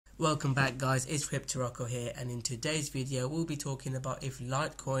Welcome back guys, it's Rocko here, and in today's video we'll be talking about if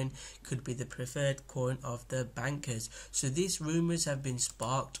Litecoin could be the preferred coin of the bankers. So these rumors have been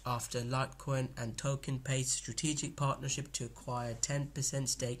sparked after Litecoin and TokenPay's strategic partnership to acquire 10%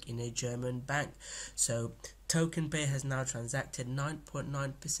 stake in a German bank. So TokenPay has now transacted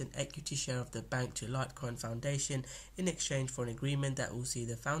 9.9% equity share of the bank to Litecoin Foundation in exchange for an agreement that will see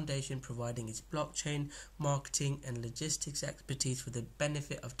the foundation providing its blockchain, marketing and logistics expertise for the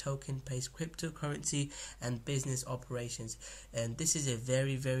benefit of TokenPay's cryptocurrency and business operations. And this is a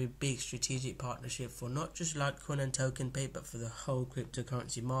very big strategic partnership for not just Litecoin and TokenPay but for the whole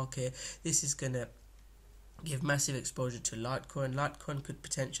cryptocurrency market. This is going to give massive exposure to Litecoin. Litecoin could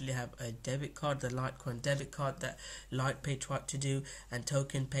potentially have a debit card, the Litecoin debit card that LitePay tried to do, and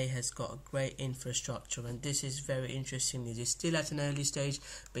TokenPay has got a great infrastructure, and this is very interesting. It is still at an early stage,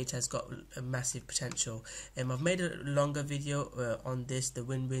 but it has got a massive potential. I've made a longer video on this, the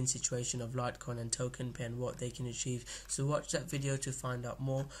win-win situation of Litecoin and TokenPay and what they can achieve, so watch that video to find out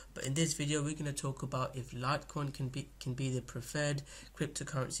more. But in this video we're going to talk about if Litecoin can be the preferred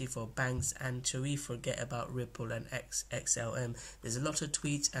cryptocurrency for banks, and should we forget about Ripple and XLM. There's a lot of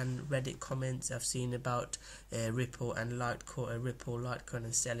tweets and Reddit comments I've seen about Ripple and Litecoin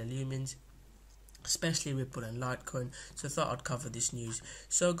and Stellar Lumens, especially Ripple and Litecoin, so I thought I'd cover this news.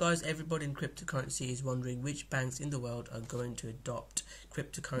 So guys, everybody in cryptocurrency is wondering which banks in the world are going to adopt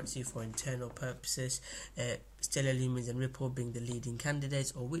cryptocurrency for internal purposes, Stellar Lumens and Ripple being the leading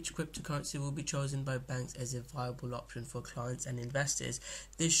candidates, or which cryptocurrency will be chosen by banks as a viable option for clients and investors.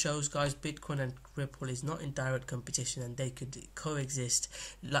 This shows guys, Bitcoin and Ripple is not in direct competition and they could coexist.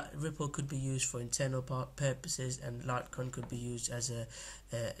 Ripple could be used for internal purposes and Litecoin could be used as a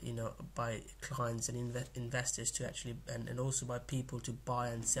by clients and investors to actually and also by people to buy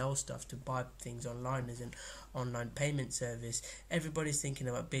and sell stuff, to buy things online as an online payment service. Everybody's thinking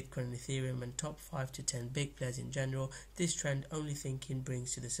about Bitcoin and Ethereum and top 5 to 10 big players in general. This trend only thinking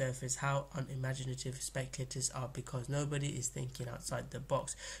brings to the surface how unimaginative speculators are, because nobody is thinking outside the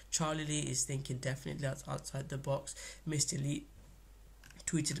box. Charlie Lee is thinking definitely outside the box. Mr. Lee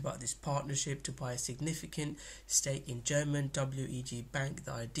tweeted about this partnership to buy a significant stake in German WEG Bank.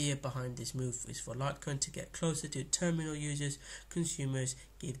 The idea behind this move is for Litecoin to get closer to terminal users, consumers,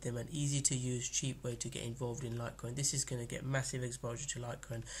 give them an easy to use, cheap way to get involved in Litecoin. This is going to get massive exposure to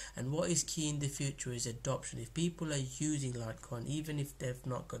Litecoin, and what is key in the future is adoption. If people are using Litecoin, even if they've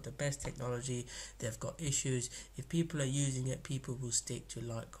not got the best technology, they've got issues, if people are using it, people will stick to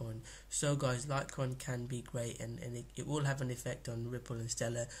Litecoin. So guys, Litecoin can be great, and it will have an effect on Ripple and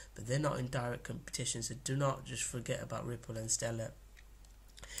Stellar, but they're not in direct competition, so do not just forget about Ripple and Stellar.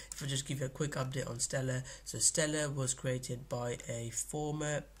 If I just give you a quick update on Stellar, so Stellar was created by a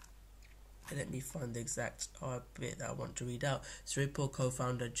former, let me find the exact bit that I want to read out. So Ripple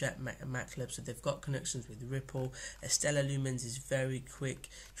co-founder Jet McCaleb, so they've got connections with Ripple. Stellar Lumens is very quick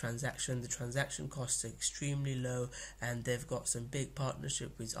transaction. The transaction costs are extremely low, and they've got some big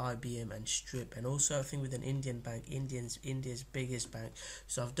partnership with IBM and Strip, and also I think with an Indian bank, India's biggest bank.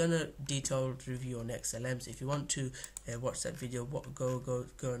 So I've done a detailed review on XLM. So if you want to watch that video, go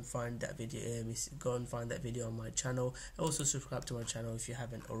and find that video. Go and find that video on my channel. Also subscribe to my channel if you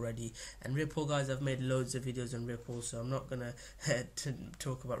haven't already. And Ripple guys, I've made loads of videos on Ripple, so I'm not gonna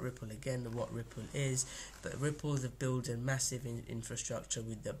talk about Ripple again and what Ripple is, but Ripple is building massive infrastructure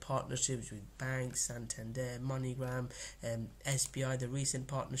with the partnerships with banks, Santander, MoneyGram, SBI, the recent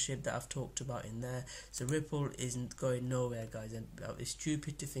partnership that I've talked about in there. So Ripple isn't going nowhere guys, and it's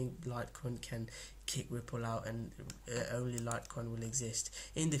stupid to think Litecoin can kick Ripple out and only Litecoin will exist.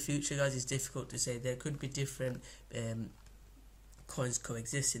 In the future guys, it's difficult to say. There could be different coins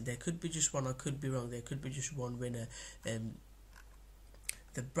coexisting. There could be just one, I could be wrong, there could be just one winner.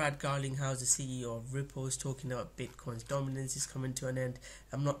 The Brad Garlinghouse, the CEO of Ripple, is talking about Bitcoin's dominance is coming to an end.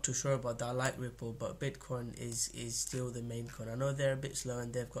 I'm not too sure about that. I like Ripple, but Bitcoin is still the main coin. I know they're a bit slow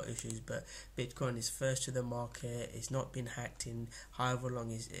and they've got issues, but Bitcoin is first to the market. It's not been hacked in however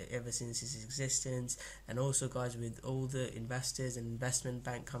long ever since its existence. And also guys, with all the investors and investment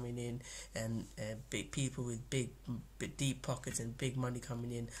bank coming in, and big people with big deep pockets and big money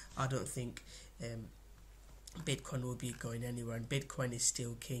coming in, I don't think Bitcoin will be going anywhere, and Bitcoin is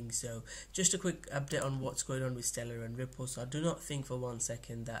still king. So just a quick update on what's going on with Stellar and Ripple. So I do not think for one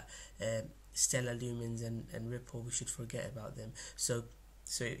second that Stellar Lumens and Ripple, we should forget about them. So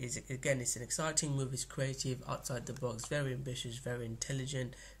it's an exciting move. It's creative, outside the box, very ambitious, very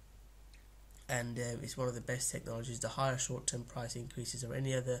intelligent, and it's one of the best technologies. The higher short-term price increases or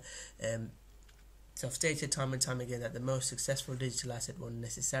any other So I've stated time and time again that the most successful digital asset won't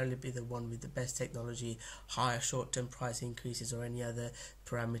necessarily be the one with the best technology, higher short-term price increases or any other.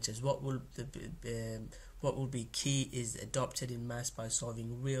 parameters. What will be key is adopted in mass by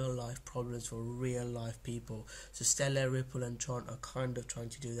solving real life problems for real life people. So Stellar, Ripple and Tron are kind of trying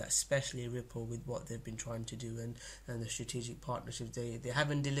to do that, especially Ripple with what they've been trying to do and the strategic partnerships. They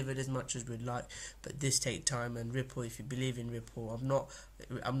haven't delivered as much as we'd like, but this take time. And Ripple, if you believe in Ripple,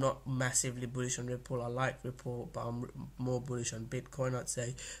 I'm not massively bullish on Ripple. I like Ripple, but I'm more bullish on Bitcoin, I'd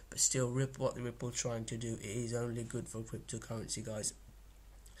say. But still, what the Ripple's trying to do, it is only good for cryptocurrency, guys.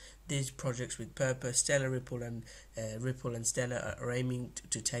 These projects with purpose, Stellar, Ripple and Stellar are aiming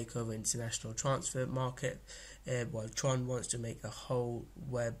to take over international transfer market, while Tron wants to make a whole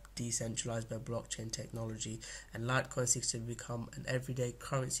web decentralized by blockchain technology, and Litecoin seeks to become an everyday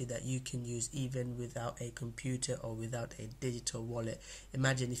currency that you can use even without a computer or without a digital wallet.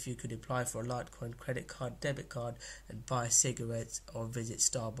 Imagine if you could apply for a Litecoin credit card, debit card, and buy cigarettes or visit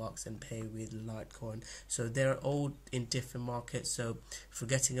Starbucks and pay with Litecoin. So they're all in different markets, so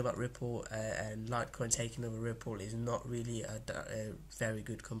forgetting about Ripple and Litecoin taking over Ripple is not really a very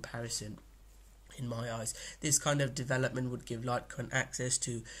good comparison in my eyes. This kind of development would give Litecoin access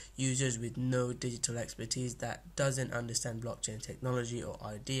to users with no digital expertise that doesn't understand blockchain technology or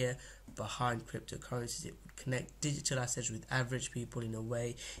idea behind cryptocurrencies. It would connect digital assets with average people in a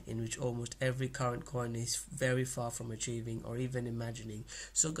way in which almost every current coin is very far from achieving or even imagining.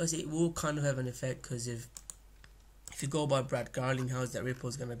 So guys, it will kind of have an effect, because if you go by Brad Garlinghouse, that Ripple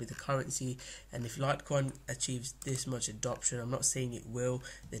is going to be the currency, and if Litecoin achieves this much adoption, I'm not saying it will,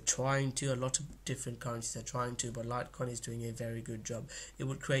 they're trying to, a lot of different currencies are trying to, but Litecoin is doing a very good job. It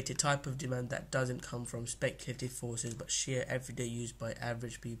would create a type of demand that doesn't come from speculative forces but sheer everyday use by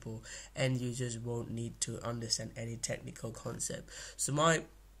average people. End users won't need to understand any technical concept.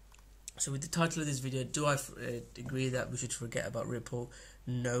 So with the title of this video, do I agree that we should forget about Ripple?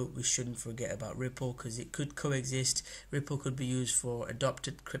 No, we shouldn't forget about Ripple, because it could coexist. Ripple could be used for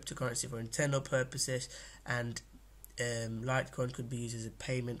adopted cryptocurrency for internal purposes, and Litecoin could be used as a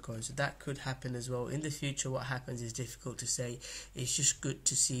payment coin, so that could happen as well. In the future, what happens is difficult to say. It's just good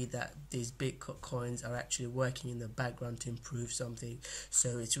to see that these big coins are actually working in the background to improve something.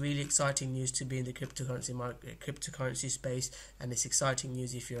 So it's really exciting news to be in the cryptocurrency market, cryptocurrency space, and it's exciting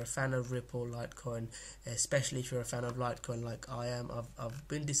news if you're a fan of Ripple, Litecoin, especially if you're a fan of Litecoin like I am. I've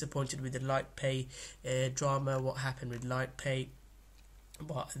been disappointed with the LitePay drama, what happened with LitePay,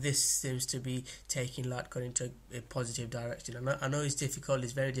 but this seems to be taking Litecoin into a positive direction. I know it's difficult,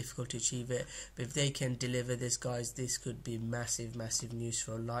 it's very difficult to achieve it, but if they can deliver this, guys, this could be massive news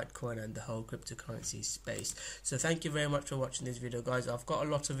for Litecoin and the whole cryptocurrency space. So thank you very much for watching this video, guys. I've got a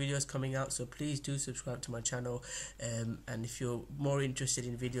lot of videos coming out, so please do subscribe to my channel, and if you're more interested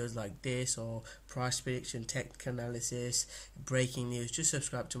in videos like this or price prediction, tech analysis, breaking news, just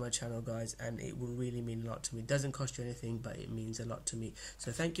subscribe to my channel, guys, and it will really mean a lot to me. It doesn't cost you anything, but it means a lot to me. So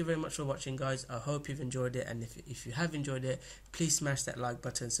thank you very much for watching, guys. I hope you've enjoyed it, and if you have enjoyed it, please smash that like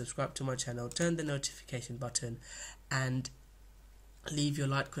button, subscribe to my channel, turn the notification button, and leave your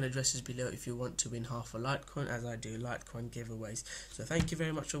Litecoin addresses below if you want to win half a Litecoin, as I do Litecoin giveaways. So thank you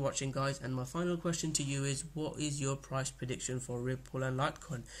very much for watching, guys, and my final question to you is, what is your price prediction for Ripple and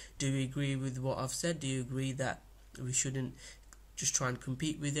Litecoin? Do you agree with what I've said? Do you agree that we shouldn't just try and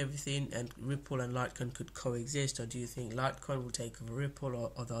compete with everything and Ripple and Litecoin could coexist, or do you think Litecoin will take over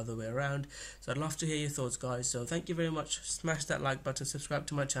Ripple, or the other way around? So I'd love to hear your thoughts, guys. So thank you very much. Smash that like button, subscribe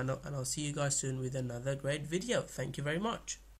to my channel, and I'll see you guys soon with another great video. Thank you very much.